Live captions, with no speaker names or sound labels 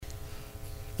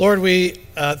Lord, we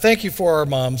thank you for our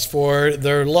moms, for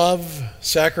their love,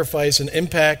 sacrifice, and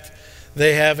impact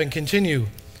they have and continue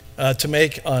to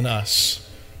make on us.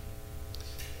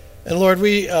 And Lord,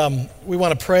 we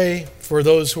want to pray for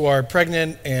those who are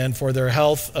pregnant and for their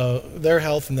health and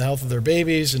the health of their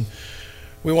babies. And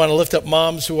we want to lift up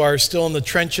moms who are still in the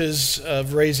trenches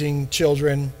of raising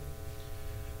children.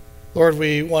 Lord,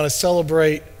 we want to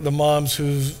celebrate the moms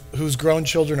whose grown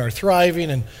children are thriving.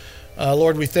 And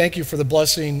Lord, we thank you for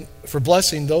blessing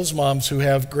those moms who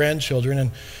have grandchildren.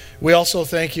 And we also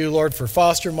thank you, Lord, for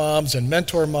foster moms and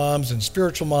mentor moms and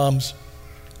spiritual moms.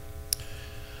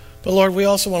 But Lord, we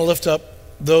also want to lift up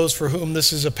those for whom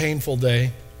this is a painful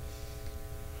day.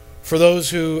 For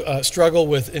those who struggle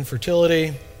with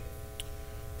infertility,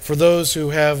 for those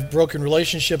who have broken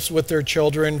relationships with their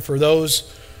children, for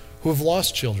those who have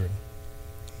lost children,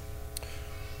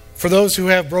 for those who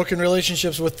have broken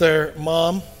relationships with their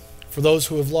mom, for those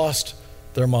who have lost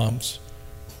their moms.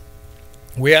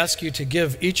 We ask you to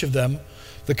give each of them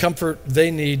the comfort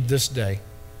they need this day.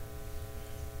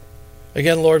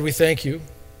 Again, Lord, we thank you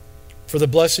for the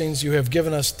blessings you have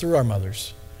given us through our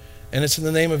mothers. And it's in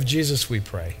the name of Jesus we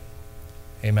pray.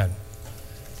 Amen.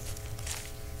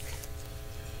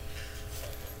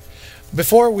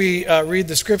 Before we read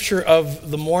the scripture of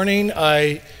the morning,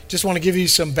 I just want to give you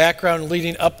some background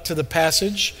leading up to the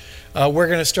passage. We're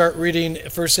going to start reading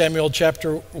 1 Samuel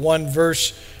chapter 1,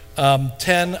 verse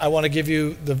 10. I want to give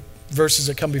you the verses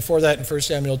that come before that in 1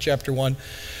 Samuel chapter 1.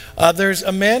 There's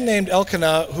a man named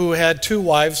Elkanah who had two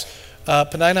wives,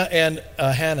 Peninnah and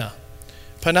Hannah.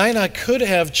 Peninnah could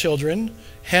have children,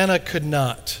 Hannah could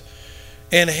not.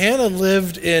 And Hannah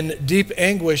lived in deep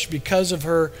anguish because of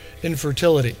her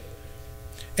infertility.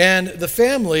 And the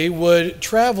family would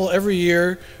travel every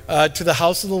year to the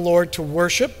house of the Lord to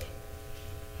worship.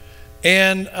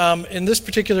 And in this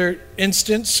particular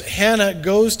instance, Hannah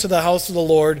goes to the house of the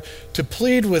Lord to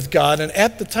plead with God. And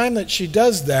at the time that she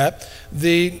does that,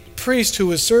 the priest who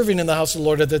was serving in the house of the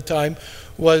Lord at that time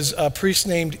was a priest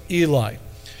named Eli.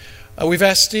 We've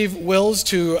asked Steve Wills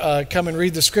to come and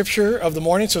read the scripture of the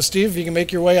morning. So Steve, if you can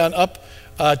make your way on up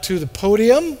to the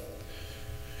podium.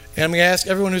 And I'm going to ask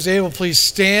everyone who's able, please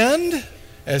stand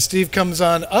as Steve comes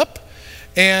on up.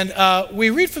 And we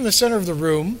read from the center of the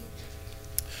room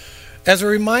as a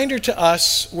reminder to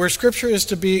us where Scripture is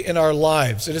to be in our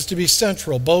lives. It is to be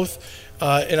central, both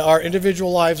in our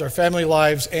individual lives, our family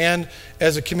lives, and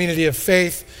as a community of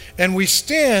faith. And we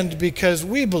stand because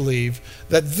we believe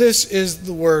that this is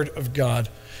the Word of God.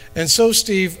 And so,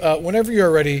 Steve, whenever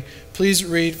you're ready, please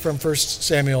read from 1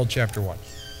 Samuel chapter 1.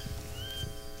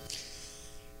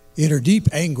 In her deep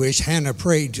anguish, Hannah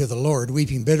prayed to the Lord,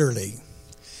 weeping bitterly.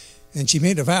 And she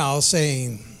made a vow,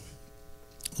 saying,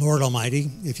 Lord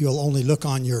Almighty, if you'll only look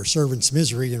on your servant's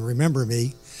misery and remember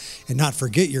me, and not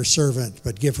forget your servant,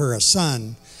 but give her a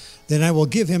son, then I will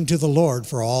give him to the Lord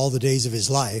for all the days of his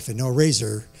life, and no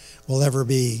razor will ever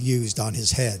be used on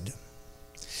his head.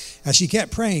 As she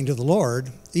kept praying to the Lord,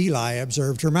 Eli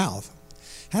observed her mouth.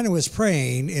 Hannah was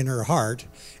praying in her heart,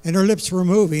 and her lips were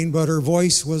moving, but her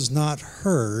voice was not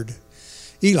heard.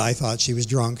 Eli thought she was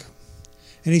drunk,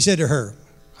 and he said to her,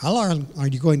 How long are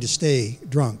you going to stay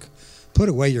drunk? Put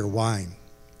away your wine.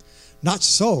 Not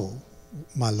so,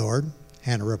 my Lord,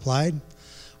 Hannah replied.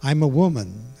 I'm a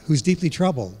woman who's deeply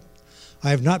troubled.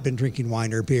 I have not been drinking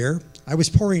wine or beer. I was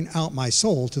pouring out my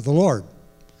soul to the Lord.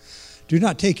 Do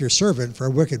not take your servant for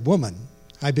a wicked woman.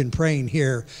 I've been praying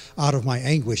here out of my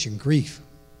anguish and grief.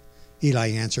 Eli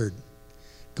answered,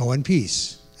 Go in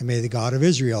peace, and may the God of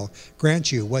Israel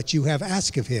grant you what you have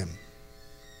asked of him.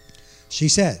 She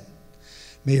said,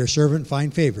 May your servant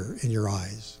find favor in your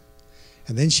eyes.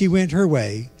 And then she went her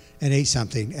way and ate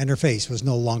something, and her face was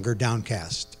no longer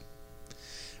downcast.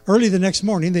 Early the next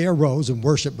morning they arose and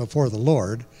worshiped before the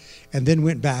Lord, and then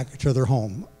went back to their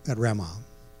home at Ramah.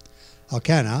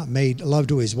 Elkanah made love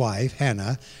to his wife,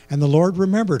 Hannah, and the Lord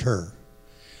remembered her.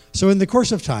 So in the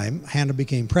course of time, Hannah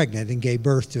became pregnant and gave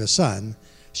birth to a son.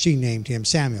 She named him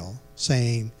Samuel,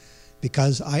 saying,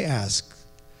 Because I asked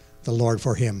the Lord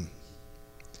for him.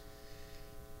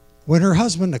 When her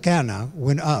husband Elkanah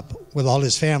went up with all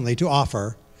his family to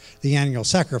offer the annual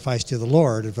sacrifice to the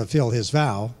Lord and fulfill his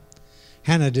vow,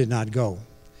 Hannah did not go.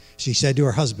 She said to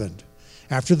her husband,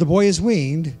 After the boy is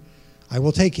weaned, I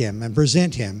will take him and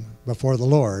present him before the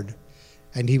Lord,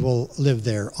 and he will live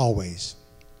there always.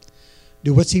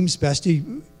 Do what seems best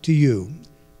to you,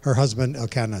 her husband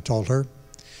Elkanah told her.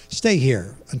 Stay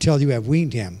here until you have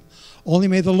weaned him. Only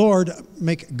may the Lord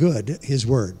make good his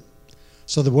word.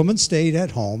 So the woman stayed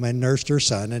at home and nursed her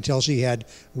son until she had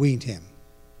weaned him.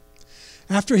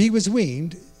 After he was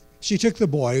weaned, she took the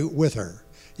boy with her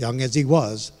young as he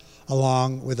was,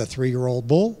 along with a 3-year-old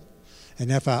bull,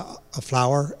 an ephah of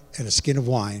flour, and a skin of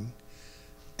wine,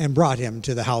 and brought him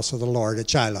to the house of the Lord at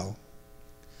Shiloh.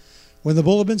 When the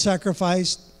bull had been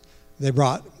sacrificed, they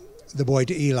brought the boy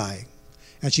to Eli.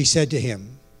 And she said to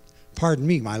him, "Pardon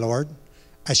me, my lord.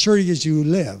 As surely as you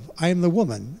live, I am the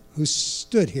woman who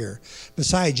stood here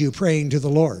beside you praying to the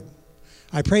Lord.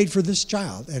 I prayed for this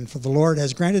child, and for the Lord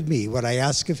has granted me what I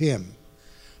ask of him.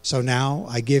 So now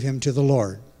I give him to the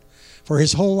Lord. For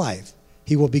his whole life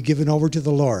he will be given over to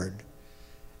the Lord."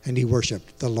 And he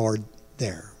worshiped the Lord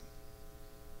there.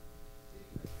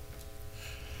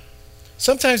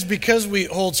 Sometimes because we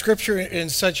hold Scripture in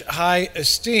such high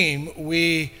esteem,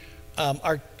 we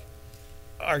are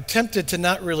tempted to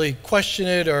not really question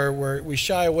it, or we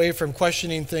shy away from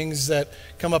questioning things that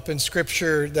come up in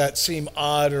Scripture that seem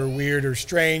odd or weird or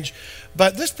strange.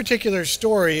 But this particular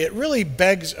story, it really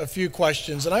begs a few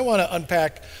questions, and I want to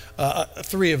unpack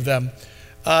 3 of them.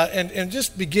 And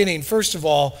just beginning, first of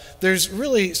all, there's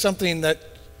really something that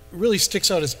really sticks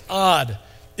out as odd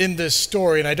in this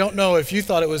story, and I don't know if you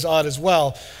thought it was odd as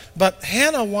well, but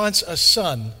Hannah wants a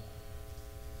son,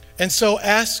 and so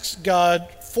asks God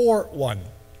for one.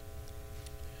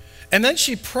 And then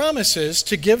she promises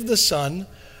to give the son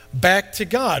back to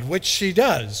God, which she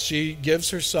does. She gives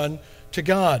her son to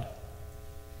God.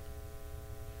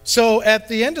 So at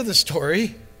the end of the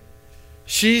story,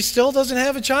 she still doesn't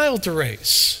have a child to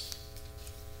raise.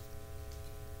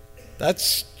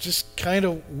 That's just kind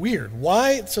of weird.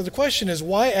 Why? So the question is,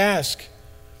 why ask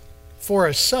for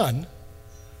a son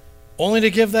only to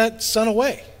give that son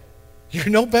away? You're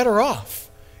no better off.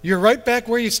 You're right back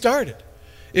where you started.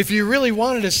 If you really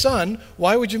wanted a son,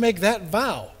 why would you make that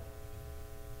vow?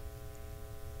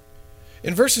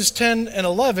 In verses 10 and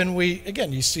 11,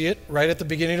 you see it right at the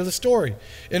beginning of the story.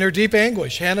 In her deep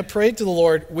anguish, Hannah prayed to the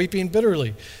Lord, weeping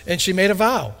bitterly, and she made a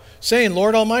vow, saying,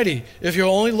 "Lord Almighty, if you'll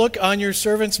only look on your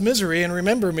servant's misery and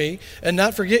remember me, and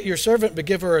not forget your servant, but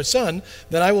give her a son,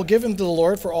 then I will give him to the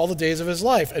Lord for all the days of his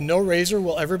life, and no razor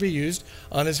will ever be used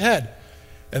on his head."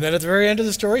 And then at the very end of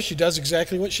the story, she does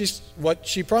exactly what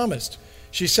she promised.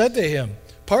 She said to him,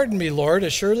 "Pardon me, Lord,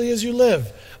 as surely as you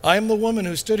live. I am the woman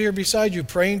who stood here beside you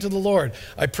praying to the Lord.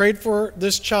 I prayed for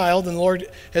this child, and the Lord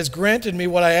has granted me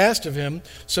what I asked of him.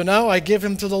 So now I give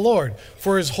him to the Lord.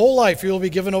 For his whole life he will be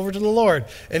given over to the Lord."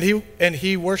 And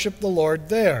he worshiped the Lord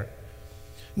there.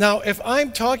 Now, if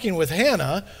I'm talking with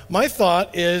Hannah, my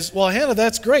thought is, well, Hannah,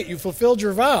 that's great. You fulfilled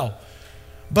your vow.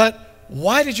 But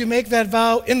why did you make that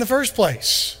vow in the first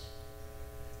place?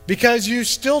 Because you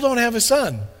still don't have a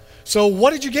son. So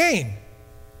what did you gain?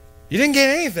 You didn't gain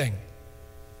anything.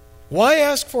 Why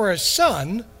ask for a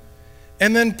son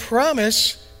and then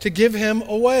promise to give him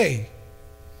away?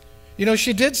 You know,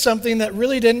 she did something that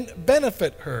really didn't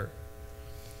benefit her.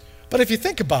 But if you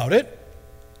think about it,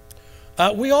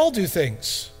 we all do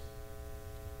things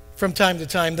from time to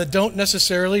time that don't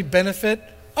necessarily benefit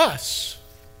us.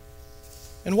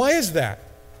 And why is that?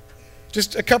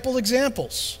 Just a couple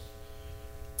examples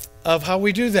of how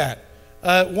we do that.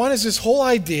 One is this whole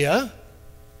idea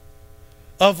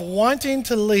of wanting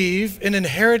to leave an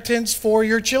inheritance for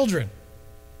your children,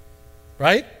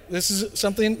 right? This is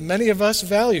something many of us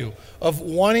value, of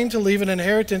wanting to leave an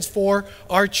inheritance for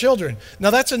our children. Now,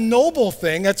 that's a noble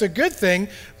thing, that's a good thing,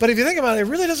 but if you think about it, it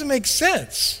really doesn't make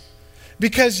sense,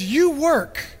 because you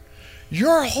work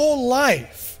your whole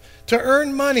life to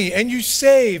earn money, and you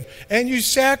save, and you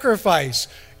sacrifice.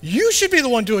 You should be the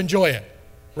one to enjoy it,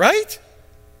 right?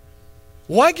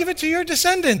 Why give it to your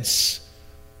descendants?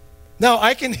 Now,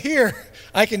 I can hear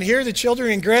the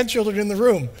children and grandchildren in the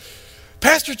room.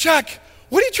 "Pastor Chuck,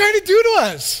 what are you trying to do to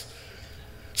us?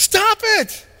 Stop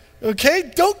it,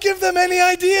 okay? Don't give them any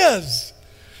ideas."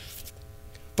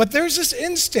 But there's this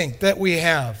instinct that we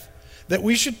have, that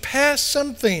we should pass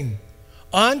something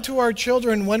on to our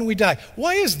children when we die.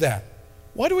 Why is that?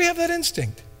 Why do we have that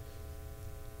instinct?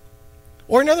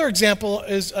 Or another example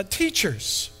is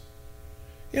teachers.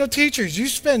 You know, teachers, you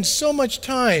spend so much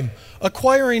time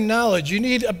acquiring knowledge. You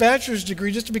need a bachelor's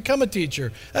degree just to become a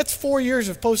teacher. That's 4 years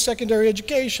of post-secondary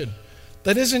education.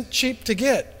 That isn't cheap to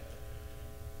get.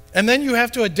 And then you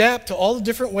have to adapt to all the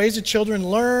different ways that children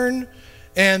learn,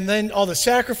 and then all the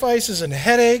sacrifices and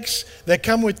headaches that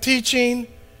come with teaching.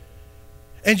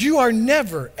 And you are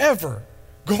never, ever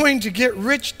going to get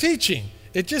rich teaching.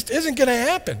 It just isn't going to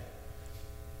happen.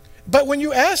 But when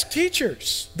you ask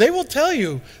teachers, they will tell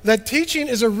you that teaching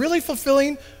is a really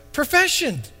fulfilling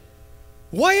profession.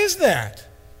 Why is that?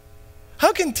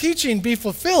 How can teaching be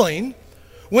fulfilling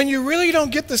when you really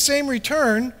don't get the same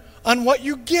return on what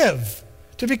you give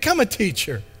to become a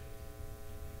teacher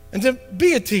and to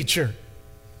be a teacher?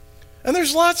 And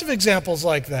there's lots of examples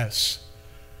like this.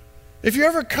 If you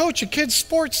ever coach a kid's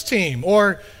sports team,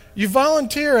 or you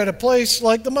volunteer at a place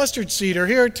like the Mustard Seed or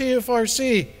here at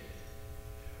TFRC,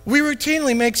 we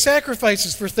routinely make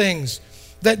sacrifices for things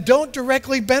that don't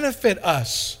directly benefit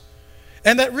us.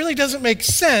 And that really doesn't make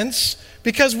sense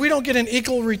because we don't get an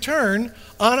equal return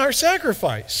on our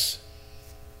sacrifice.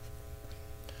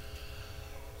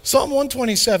 Psalm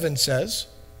 127 says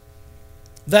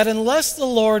that unless the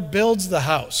Lord builds the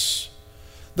house,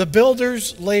 the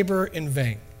builders labor in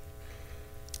vain.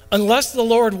 Unless the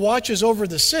Lord watches over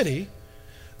the city,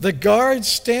 the guards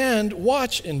stand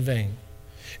watch in vain.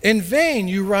 In vain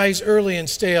you rise early and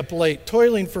stay up late,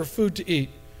 toiling for food to eat,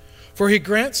 for he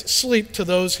grants sleep to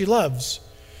those he loves.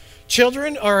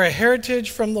 Children are a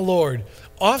heritage from the Lord,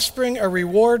 offspring a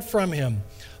reward from him.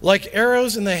 Like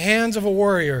arrows in the hands of a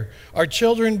warrior are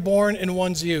children born in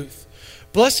one's youth.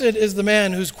 Blessed is the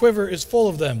man whose quiver is full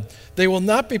of them. They will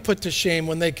not be put to shame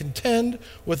when they contend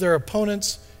with their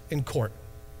opponents in court.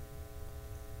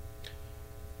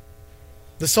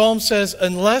 The psalm says,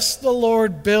 unless the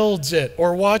Lord builds it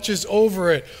or watches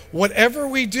over it, whatever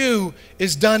we do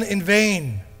is done in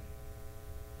vain.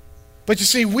 But you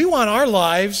see, we want our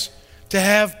lives to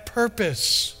have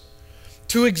purpose.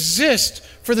 To exist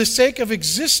for the sake of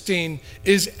existing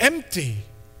is empty.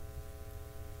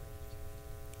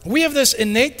 We have this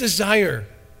innate desire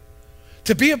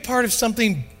to be a part of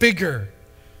something bigger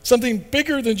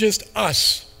than just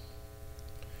us.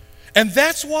 And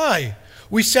that's why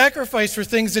we sacrifice for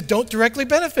things that don't directly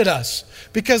benefit us,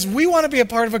 because we want to be a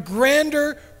part of a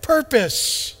grander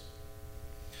purpose.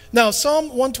 Now, Psalm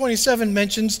 127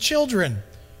 mentions children.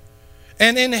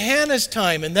 And in Hannah's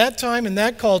time, in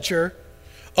that culture,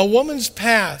 a woman's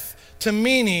path to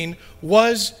meaning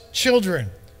was children.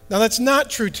 Now, that's not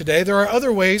true today. There are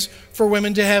other ways for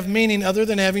women to have meaning other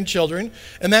than having children,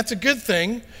 and that's a good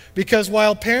thing, because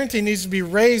while parenting needs to be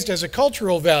raised as a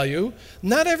cultural value,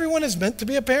 not everyone is meant to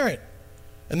be a parent,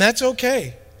 and that's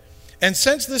okay. And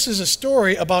since this is a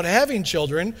story about having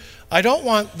children, I don't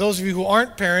want those of you who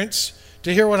aren't parents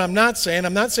to hear what I'm not saying.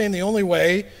 I'm not saying the only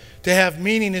way to have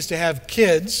meaning is to have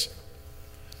kids,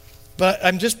 but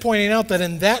I'm just pointing out that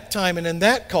in that time and in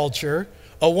that culture,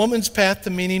 a woman's path to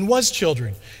meaning was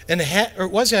children, or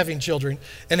was having children.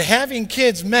 And having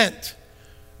kids meant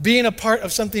being a part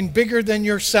of something bigger than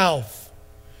yourself.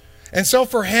 And so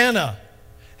for Hannah,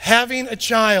 having a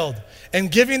child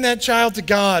and giving that child to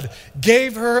God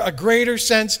gave her a greater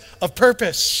sense of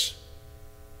purpose.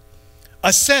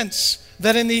 A sense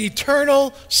that in the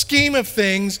eternal scheme of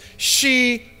things,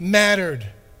 she mattered.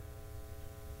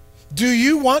 Do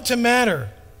you want to matter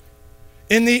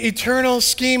in the eternal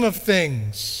scheme of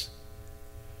things?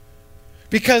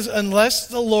 Because unless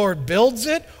the Lord builds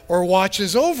it or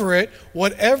watches over it,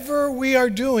 whatever we are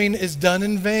doing is done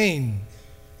in vain.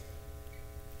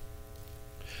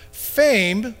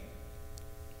 Fame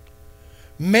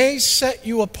may set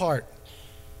you apart.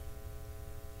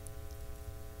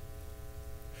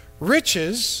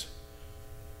 Riches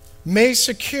may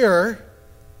secure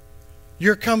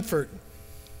your comfort.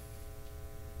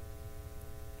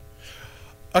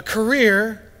 A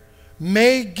career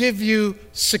may give you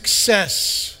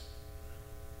success.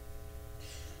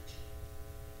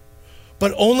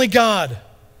 But only God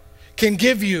can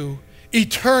give you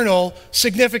eternal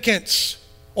significance.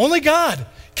 Only God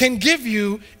can give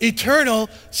you eternal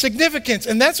significance.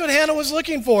 And that's what Hannah was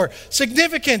looking for.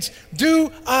 Significance.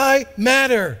 Do I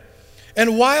matter?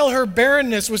 And while her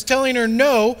barrenness was telling her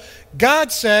no,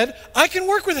 God said, I can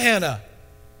work with Hannah.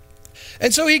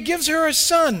 And so he gives her a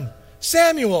son,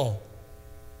 Samuel.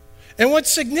 And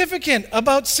what's significant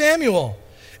about Samuel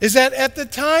is that at the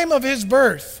time of his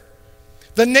birth,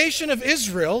 the nation of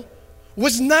Israel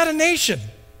was not a nation.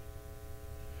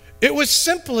 It was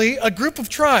simply a group of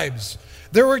tribes.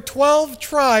 There were 12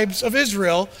 tribes of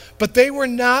Israel, but they were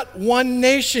not one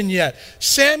nation yet.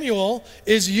 Samuel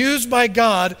is used by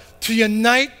God to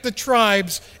unite the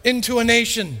tribes into a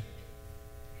nation.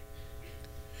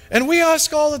 And we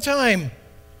ask all the time,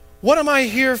 what am I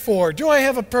here for? Do I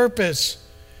have a purpose?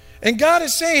 And God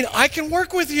is saying, I can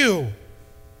work with you.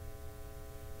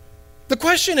 The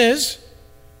question is,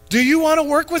 do you want to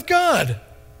work with God?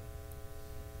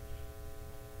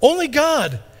 Only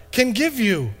God can give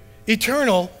you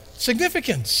eternal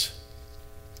significance.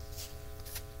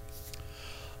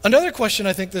 Another question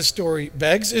I think this story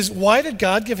begs is, why did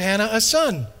God give Hannah a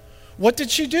son? What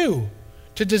did she do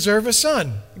to deserve a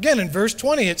son? Again, in verse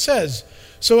 20 it says,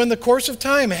 so in the course of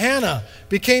time, Hannah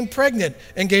became pregnant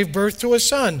and gave birth to a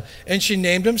son, and she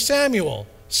named him Samuel,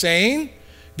 saying,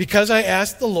 because I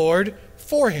asked the Lord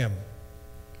for him.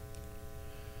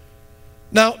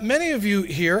 Now, many of you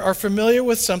here are familiar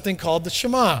with something called the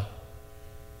Shema,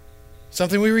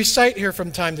 something we recite here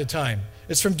from time to time.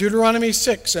 It's from Deuteronomy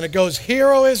 6, and it goes, "Hear,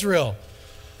 O Israel,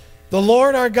 the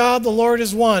Lord our God, the Lord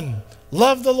is one.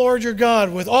 Love the Lord your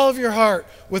God with all of your heart,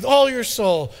 with all your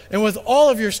soul, and with all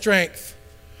of your strength."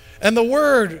 And the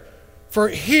word for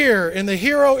hear in the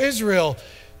Hear, O Israel,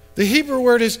 the Hebrew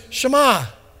word is Shema.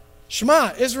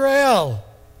 Shema, Israel.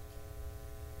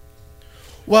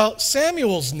 Well,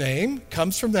 Samuel's name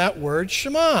comes from that word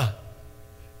Shema.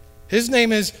 His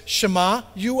name is Shema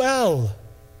Yuel.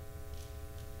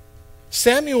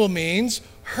 Samuel means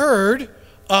heard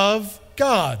of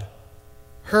God.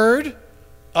 Heard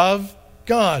of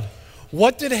God.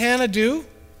 What did Hannah do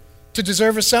to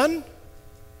deserve a son?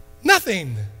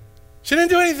 Nothing. She didn't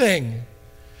do anything.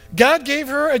 God gave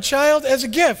her a child as a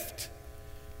gift.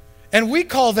 And we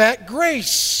call that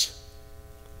grace.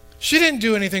 She didn't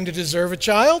do anything to deserve a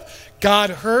child. God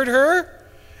heard her,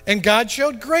 and God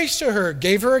showed grace to her,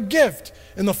 gave her a gift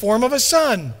in the form of a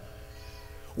son.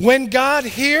 When God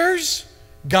hears,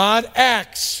 God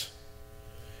acts.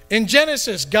 In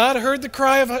Genesis, God heard the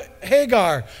cry of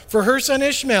Hagar for her son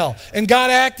Ishmael, and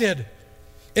God acted.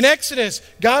 In Exodus,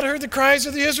 God heard the cries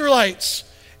of the Israelites,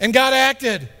 and God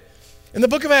acted. In the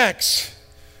book of Acts,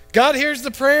 God hears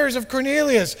the prayers of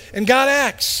Cornelius, and God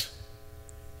acts.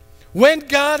 When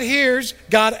God hears,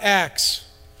 God acts.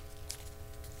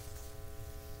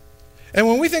 And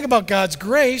when we think about God's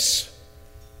grace,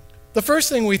 the first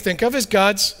thing we think of is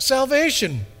God's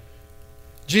salvation.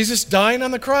 Jesus dying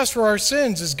on the cross for our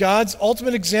sins is God's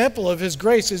ultimate example of His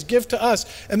grace, His gift to us.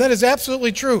 And that is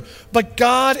absolutely true. But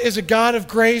God is a God of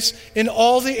grace in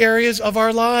all the areas of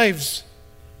our lives.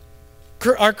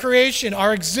 Our creation,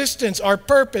 our existence, our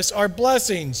purpose, our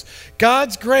blessings.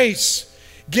 God's grace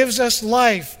gives us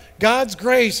life. God's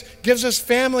grace gives us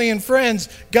family and friends.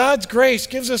 God's grace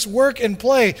gives us work and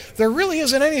play. There really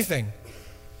isn't anything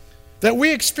that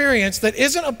we experience that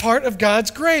isn't a part of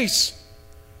God's grace.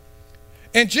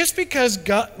 And just because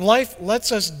life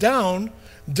lets us down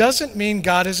doesn't mean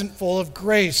God isn't full of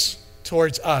grace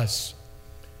towards us.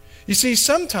 You see,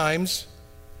 sometimes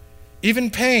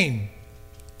even pain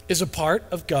is a part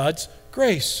of God's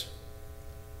grace.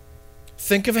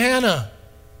 Think of Hannah.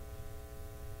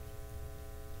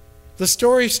 The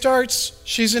story starts,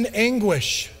 she's in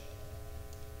anguish.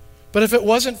 But if it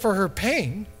wasn't for her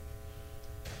pain,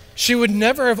 she would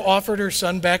never have offered her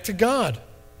son back to God.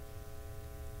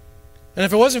 And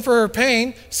if it wasn't for her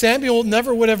pain, Samuel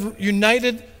never would have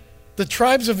united the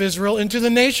tribes of Israel into the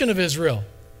nation of Israel.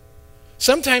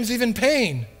 Sometimes even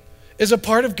pain is a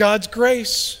part of God's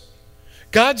grace.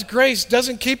 God's grace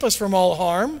doesn't keep us from all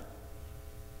harm,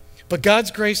 but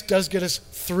God's grace does get us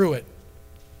through it.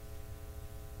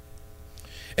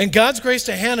 And God's grace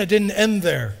to Hannah didn't end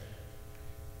there.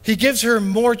 He gives her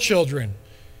more children.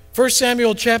 1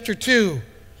 Samuel chapter 2,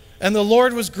 "And the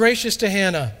Lord was gracious to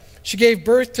Hannah. She gave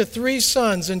birth to 3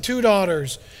 sons and 2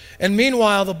 daughters. And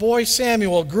meanwhile, the boy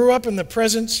Samuel grew up in the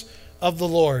presence of the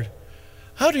Lord."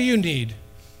 How do you need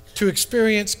to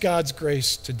experience God's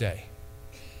grace today?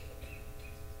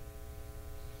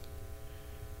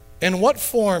 In what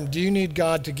form do you need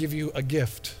God to give you a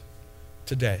gift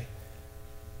today?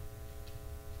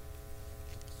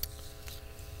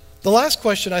 The last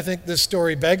question I think this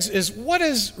story begs is, what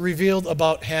is revealed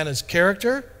about Hannah's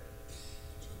character?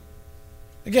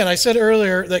 Again, I said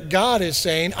earlier that God is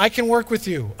saying, I can work with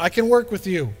you. I can work with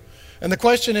you. And the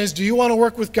question is, do you want to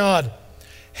work with God?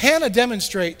 Hannah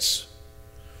demonstrates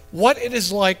what it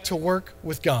is like to work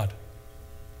with God.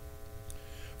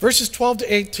 Verses 12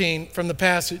 to 18 from the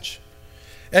passage.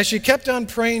 As she kept on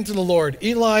praying to the Lord,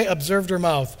 Eli observed her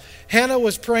mouth. Hannah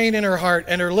was praying in her heart,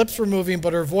 and her lips were moving,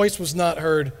 but her voice was not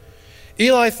heard.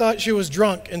 Eli thought she was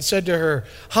drunk and said to her,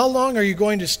 "How long are you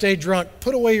going to stay drunk?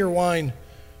 Put away your wine."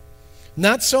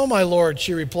 "Not so, my lord,"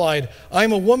 she replied. "I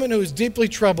am a woman who is deeply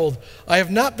troubled. I have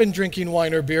not been drinking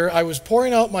wine or beer. I was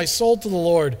pouring out my soul to the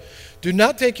Lord. Do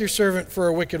not take your servant for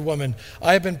a wicked woman.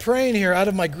 I have been praying here out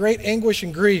of my great anguish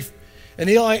and grief." And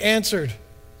Eli answered,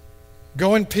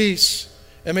 "Go in peace,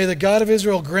 and may the God of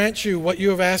Israel grant you what you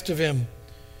have asked of him."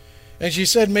 And she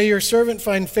said, "May your servant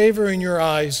find favor in your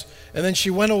eyes." And then she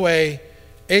went away,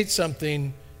 ate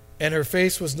something, and her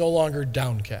face was no longer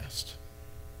downcast.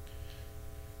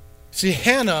 See,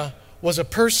 Hannah was a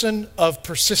person of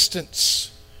persistence.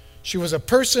 She was a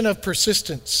person of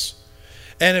persistence.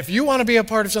 And if you want to be a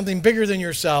part of something bigger than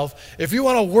yourself, if you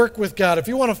want to work with God, if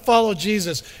you want to follow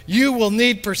Jesus, you will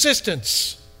need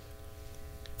persistence.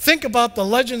 Think about the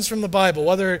legends from the Bible,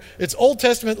 whether it's Old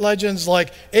Testament legends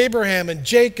like Abraham and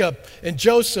Jacob and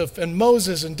Joseph and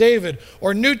Moses and David,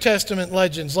 or New Testament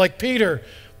legends like Peter,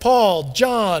 Paul,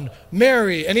 John,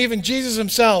 Mary, and even Jesus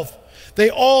himself, they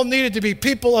all needed to be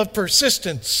people of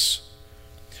persistence.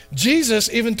 Jesus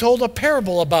even told a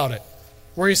parable about it,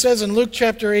 where he says in Luke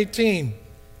chapter 18,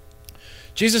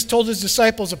 Jesus told his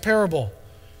disciples a parable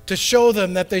to show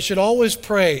them that they should always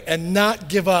pray and not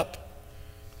give up.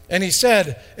 And he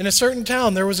said, in a certain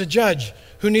town there was a judge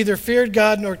who neither feared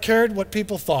God nor cared what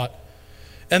people thought.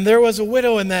 And there was a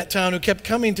widow in that town who kept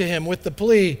coming to him with the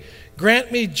plea,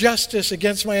 "Grant me justice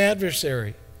against my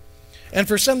adversary." And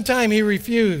for some time he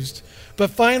refused.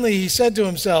 But finally he said to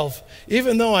himself,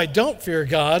 "Even though I don't fear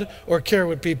God or care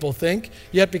what people think,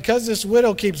 yet because this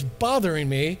widow keeps bothering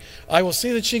me, I will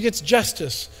see that she gets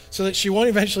justice so that she won't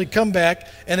eventually come back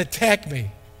and attack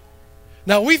me."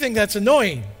 Now we think that's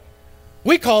annoying.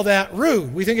 We call that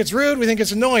rude. We think it's rude. We think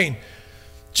it's annoying.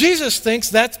 Jesus thinks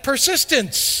that's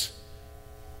persistence.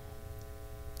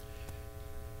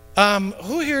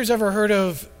 Who here has ever heard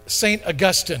of St.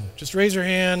 Augustine? Just raise your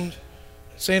hand.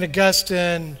 St.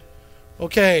 Augustine.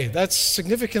 Okay, that's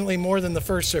significantly more than the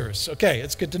first service. Okay,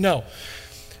 it's good to know.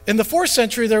 In the 4th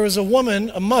century, there was a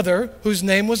woman, a mother, whose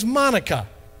name was Monica.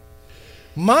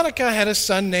 Monica had a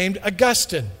son named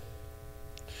Augustine.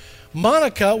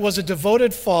 Monica was a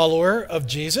devoted follower of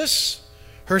Jesus.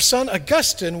 Her son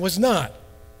Augustine was not.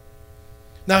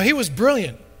 Now, he was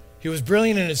brilliant. He was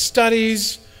brilliant in his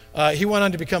studies. He went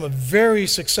on to become a very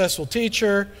successful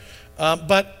teacher.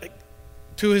 But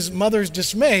to his mother's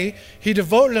dismay, he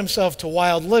devoted himself to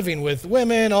wild living with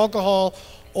women, alcohol,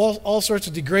 all sorts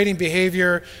of degrading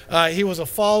behavior. He was a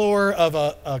follower of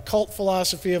a cult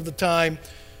philosophy of the time.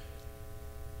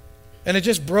 And it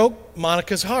just broke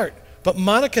Monica's heart. But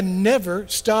Monica never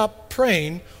stopped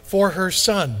praying for her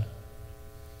son.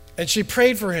 And she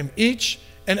prayed for him each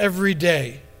and every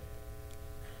day.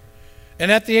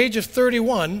 And at the age of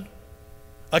 31,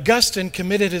 Augustine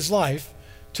committed his life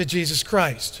to Jesus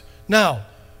Christ. Now,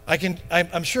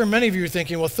 I'm sure many of you are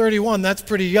thinking, well, 31, that's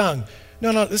pretty young.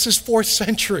 No, this is 4th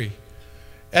century.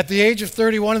 At the age of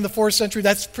 31 in the 4th century,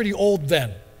 that's pretty old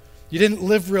then. You didn't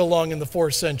live real long in the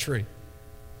 4th century.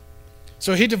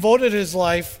 So he devoted his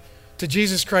life to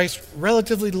Jesus Christ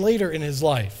relatively later in his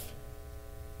life.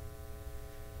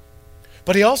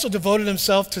 But he also devoted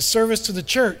himself to service to the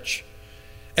church.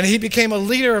 And he became a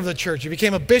leader of the church. He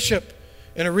became a bishop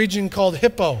in a region called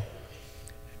Hippo.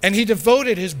 And he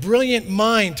devoted his brilliant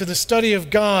mind to the study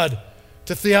of God,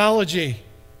 to theology.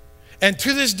 And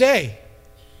to this day,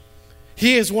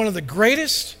 he is one of the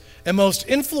greatest and most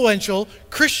influential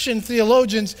Christian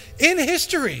theologians in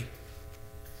history.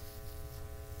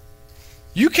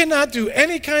 You cannot do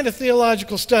any kind of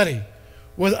theological study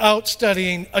without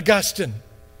studying Augustine.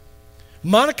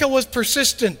 Monica was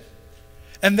persistent,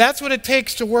 and that's what it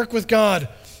takes to work with God.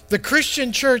 The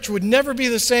Christian church would never be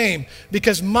the same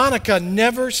because Monica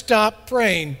never stopped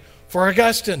praying for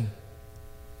Augustine.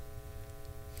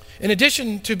 In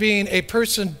addition to being a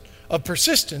person of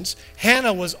persistence,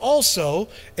 Hannah was also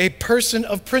a person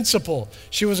of principle.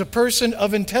 She was a person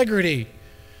of integrity.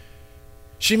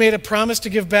 She made a promise to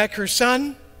give back her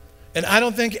son, and I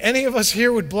don't think any of us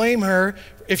here would blame her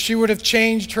if she would have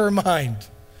changed her mind.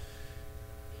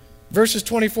 Verses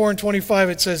 24 and 25,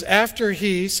 it says, "After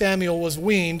he, Samuel, was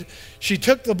weaned, she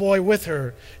took the boy with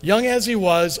her, young as he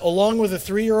was, along with a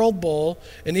 3-year-old bull,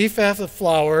 an ephah of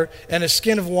flour, and a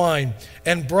skin of wine,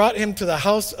 and brought him to the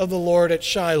house of the Lord at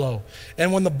Shiloh.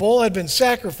 And when the bull had been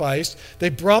sacrificed, they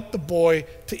brought the boy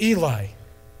to Eli."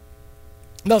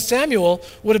 Now, Samuel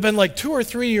would have been like 2 or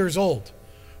 3 years old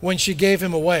when she gave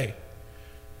him away.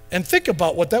 And think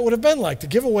about what that would have been like, to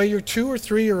give away your 2 or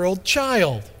 3-year-old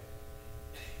child.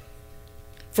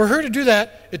 For her to do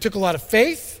that, it took a lot of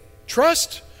faith,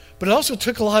 trust, but it also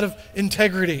took a lot of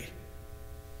integrity.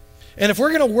 And if we're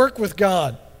going to work with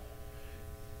God,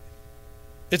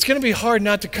 it's going to be hard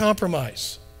not to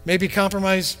compromise. Maybe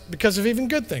compromise because of even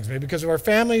good things, maybe because of our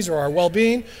families or our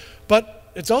well-being, but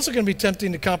it's also going to be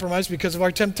tempting to compromise because of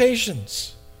our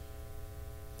temptations.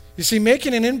 You see,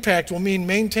 making an impact will mean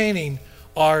maintaining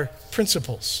our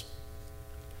principles.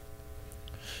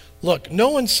 Look,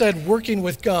 no one said working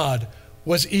with God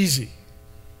was easy.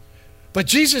 But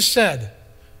Jesus said,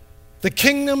 the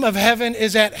kingdom of heaven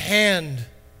is at hand.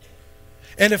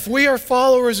 And if we are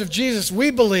followers of Jesus,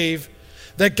 we believe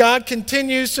that God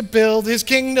continues to build his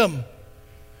kingdom.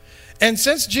 And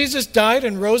since Jesus died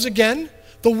and rose again,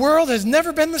 the world has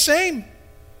never been the same.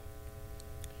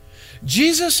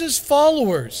 Jesus'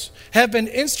 followers have been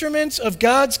instruments of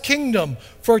God's kingdom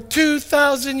for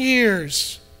 2,000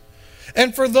 years.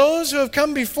 And for those who have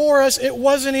come before us, it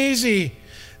wasn't easy.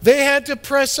 They had to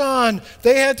press on.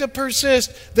 They had to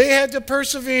persist. They had to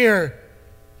persevere.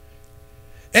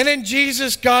 And in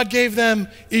Jesus, God gave them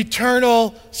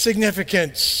eternal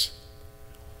significance.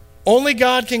 Only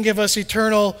God can give us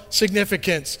eternal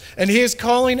significance. And He is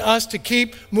calling us to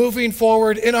keep moving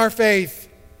forward in our faith.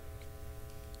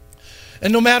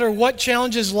 And no matter what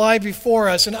challenges lie before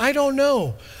us, and I don't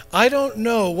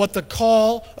know what the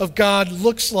call of God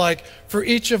looks like for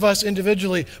each of us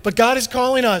individually, but God is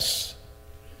calling us.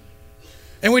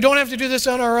 And we don't have to do this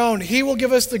on our own. He will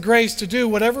give us the grace to do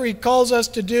whatever He calls us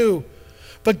to do.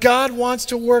 But God wants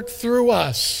to work through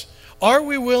us. Are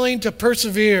we willing to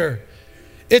persevere?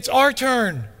 It's our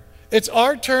turn. It's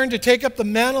our turn to take up the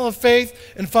mantle of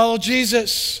faith and follow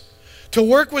Jesus, to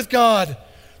work with God,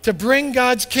 to bring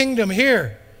God's kingdom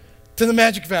here to the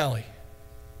Magic Valley.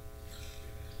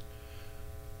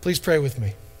 Please pray with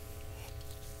me.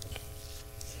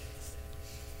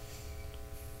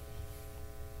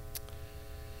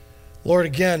 Lord,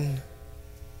 again,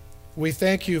 we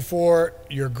thank you for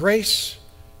your grace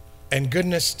and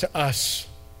goodness to us.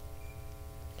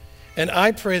 And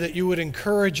I pray that you would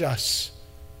encourage us.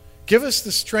 Give us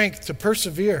the strength to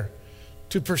persevere,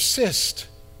 to persist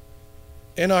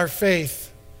in our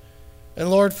faith. And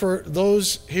Lord, for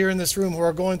those here in this room who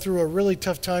are going through a really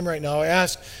tough time right now, I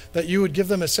ask that you would give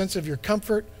them a sense of your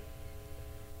comfort.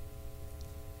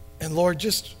 And Lord,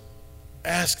 just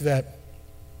ask that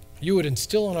you would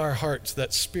instill in our hearts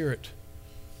that spirit,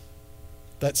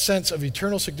 that sense of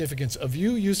eternal significance of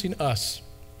you using us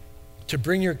to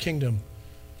bring your kingdom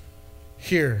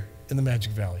here in the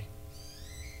Magic Valley.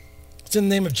 It's in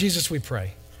the name of Jesus we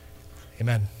pray.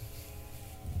 Amen.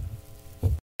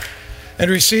 And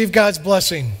receive God's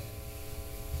blessing.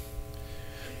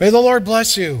 May the Lord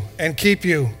bless you and keep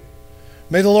you.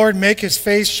 May the Lord make His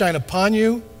face shine upon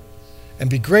you and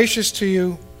be gracious to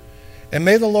you. And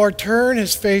may the Lord turn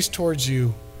His face towards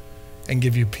you and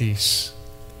give you peace.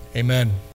 Amen.